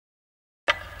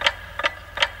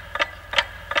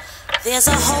There's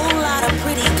a whole lot of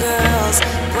pretty girls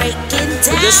breaking down.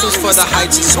 But this was for the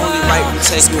heights, it's only right we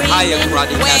take you higher.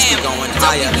 Karate cats be going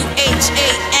higher.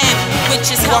 W.h.a.m, which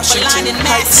is help aligning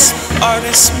masses.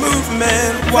 Artist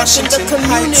movement, Washington the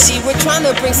community, Heights. we're trying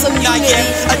to bring some unity.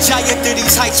 A giant to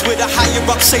these heights where the higher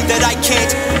ups say that I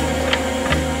can't.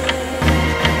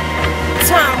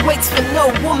 Time waits for no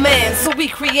woman, so we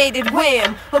created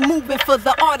Wham, a movement for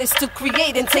the artists to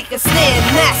create and take a stand.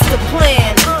 Master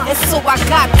plan, and so I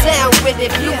got down with it.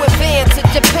 Flew a van to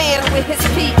Japan with his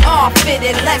PR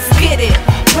fitted. Let's get it.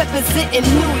 Representing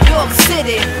New York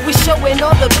City, we showing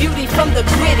all the beauty from the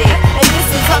gritty. And this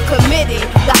is our committee,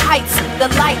 the heights,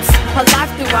 the lights, alive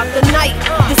throughout the night.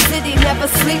 The city never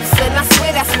sleeps, and I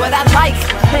swear that's what I like.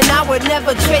 And I would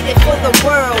never trade it for the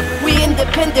world. We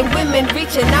independent women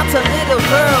reaching out to little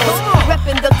girls,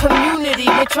 repping the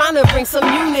community. We're trying to bring some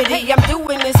unity. I'm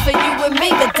doing this for you and me.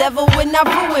 The devil will not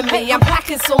ruin me. I'm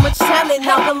packing so much talent,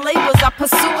 now the labels are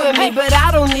pursuing me. But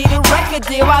I don't need a record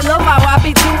deal. I love how I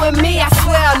be doing me. I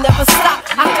swear I'll never stop.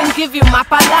 I can give you my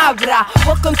palabra.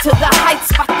 Welcome to the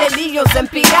heights, pastelillos en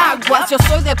piraguas. Yo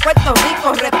soy de Puerto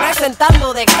Rico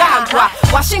representando de Cagua.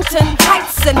 Washington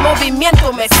Heights, el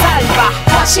movimiento me salva.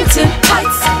 Washington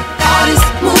Heights, artist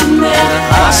movement.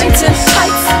 Washington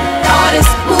Heights, artist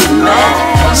movement.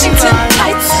 Washington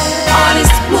Heights,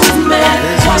 artist movement.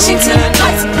 Washington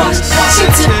Heights,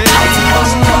 Washington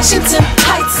Heights, Washington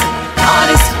Heights,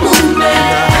 artist movement.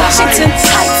 Washington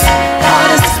Heights,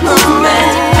 artist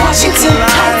movement. Washington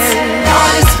Heights,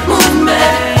 artist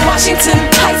movement. Washington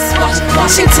Heights,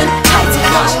 Washington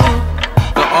Heights.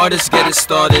 The artists get it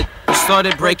started. We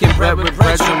started breaking bread with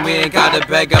brethren. We ain't gotta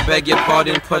beg, I beg your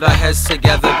pardon. Put our heads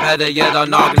together, better yet our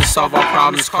noggins solve our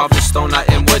problems. Carve the stone out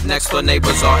in wood, next door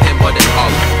neighbors are in what they call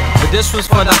it. But this was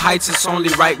for the heights, it's only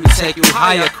right we take you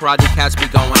higher. Karate cats be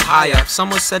going higher. If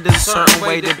someone said there's a certain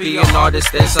way to be an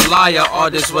artist, there's a liar.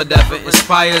 Artists, whatever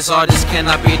inspires. Artists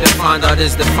cannot be defined,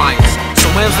 artists defiance. So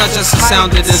Wham's not just a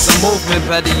sound, it is a movement.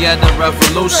 Better yet a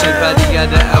revolution, better yet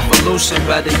an evolution.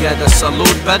 Better yet a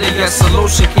salute, better yet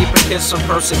solution. Keeping kids from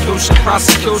persecution,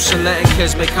 prosecution, letting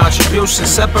kids make contributions.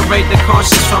 Separate the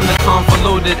conscious from the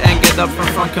convoluted, and get up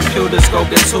from computers. Go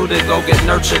get tutored, go get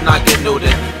nurtured, not get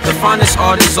neutered. The finest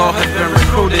artists all have been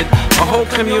recruited. A whole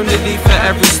community for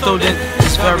every student.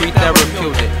 It's very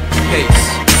therapeutic.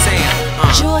 Peace.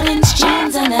 Jordan's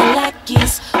jeans and their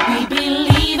lackeys. We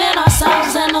believe in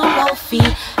ourselves and on low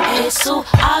feet. Jesus,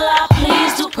 Allah,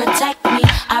 please do protect me.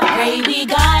 I pray we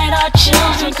guide our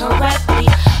children correctly.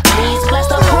 Please bless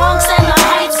the Bronx and the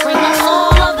Heights. Bring us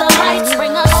all of the lights.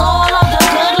 Bring us all of the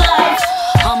good life.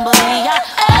 Humbly,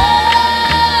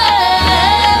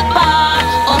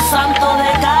 oh Santo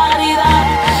de Caridad.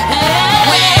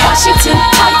 Washington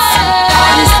Heights,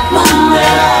 artist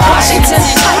movement. Washington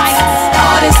Heights,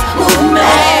 artist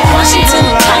movement. Washington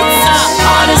Heights,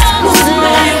 artist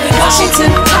movement.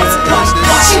 Washington Heights,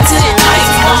 Washington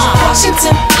Heights,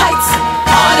 Washington Heights,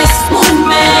 artist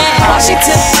movement.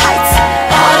 Washington Heights,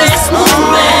 artist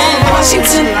movement.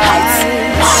 Washington Heights,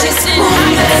 artist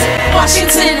movement.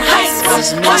 Washington Heights,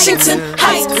 Washington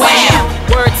Heights. Wham!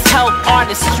 Words help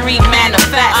artistry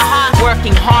manifest.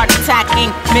 Working hard, attacking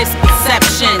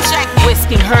misconceptions.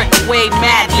 Whisking hurt away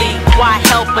madly. Why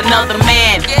help another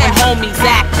man when homies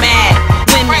act mad?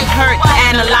 Women hurt,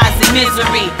 analyzing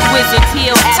misery. Wizards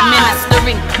heal,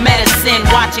 administering medicine.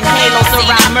 Watching halos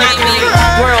around Mercury.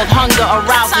 World hunger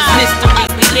arouses mystery.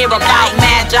 We hear about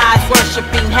magi's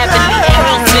worshiping heavenly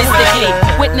angels mystically.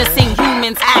 Witnessing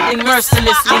humans acting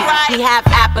mercilessly. We have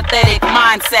apathetic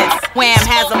mindsets. Wham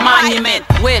has a monument.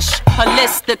 Wish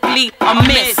holistically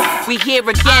amiss. We hear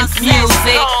against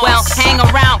music. Well, hang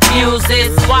around music.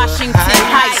 Washington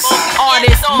Heights,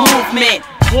 artist movement.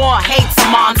 War hates a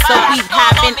monster, we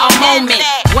having a moment.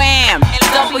 Wham,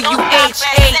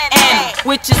 W.h.a.m,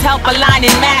 which is help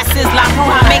aligning masses. La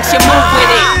Bruja makes you move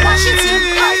with it. Washington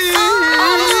Heights,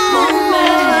 artist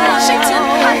movement. Washington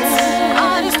Heights,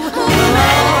 artist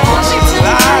movement. Washington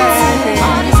Heights,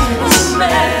 artist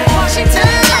movement.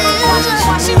 Washington Heights,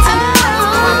 Washington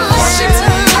Heights,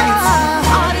 Washington Heights,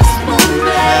 artist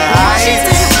movement.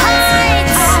 Washington Heights,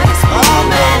 artist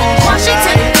movement.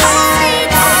 Washington Heights, artist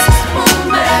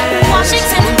movement.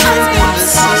 Washington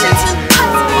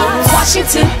Heights,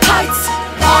 Washington Heights,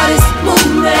 artist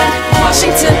movement.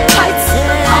 Washington Heights,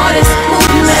 artist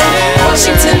movement.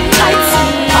 Washington Heights,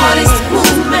 artist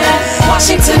movement.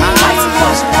 Washington Heights,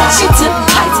 Washington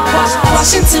Heights,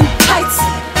 Washington Heights,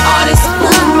 artist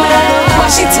movement.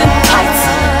 Washington Heights,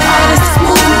 artist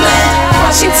movement.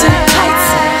 Washington Heights,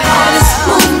 artist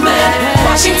movement.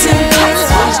 Washington Heights,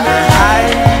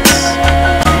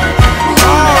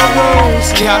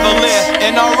 Cavalier,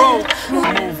 NRO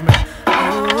movement.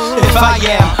 If I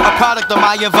am a product of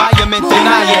my environment, then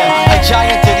I am a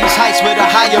giant to these heights where the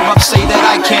higher ups say that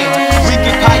I can't. We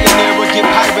get pioneer or get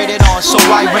pirated on, so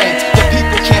I ran. The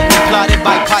people can't be plotted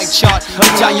by pie chart or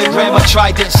diagram or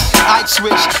try this. I'd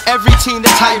switch every team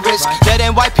that's high risk. That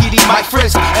NYPD might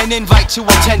frisk and invite to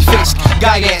attend FISC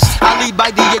guidance. I lead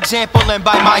by the example and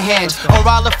by my hands, or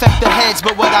I'll affect the heads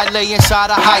but what I lay inside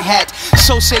a hi-hat.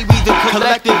 So say we the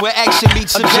collective, where action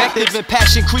meets subjective and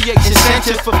passion creates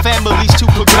incentive for families to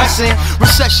progressing.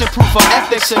 Recession proof of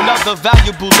ethics and other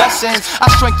valuable lessons. Our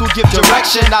strength will give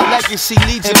direction, our legacy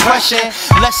needs impression.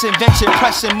 Less invention,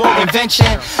 pressing, more invention.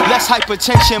 Less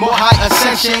hypertension, more high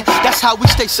ascension. That's how we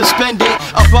stay suspended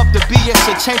above the BS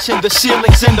attention, the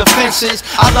ceilings and the fences.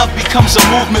 Our love becomes a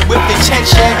movement with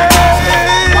intention.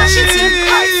 Washington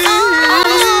Heights.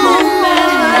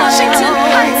 Washington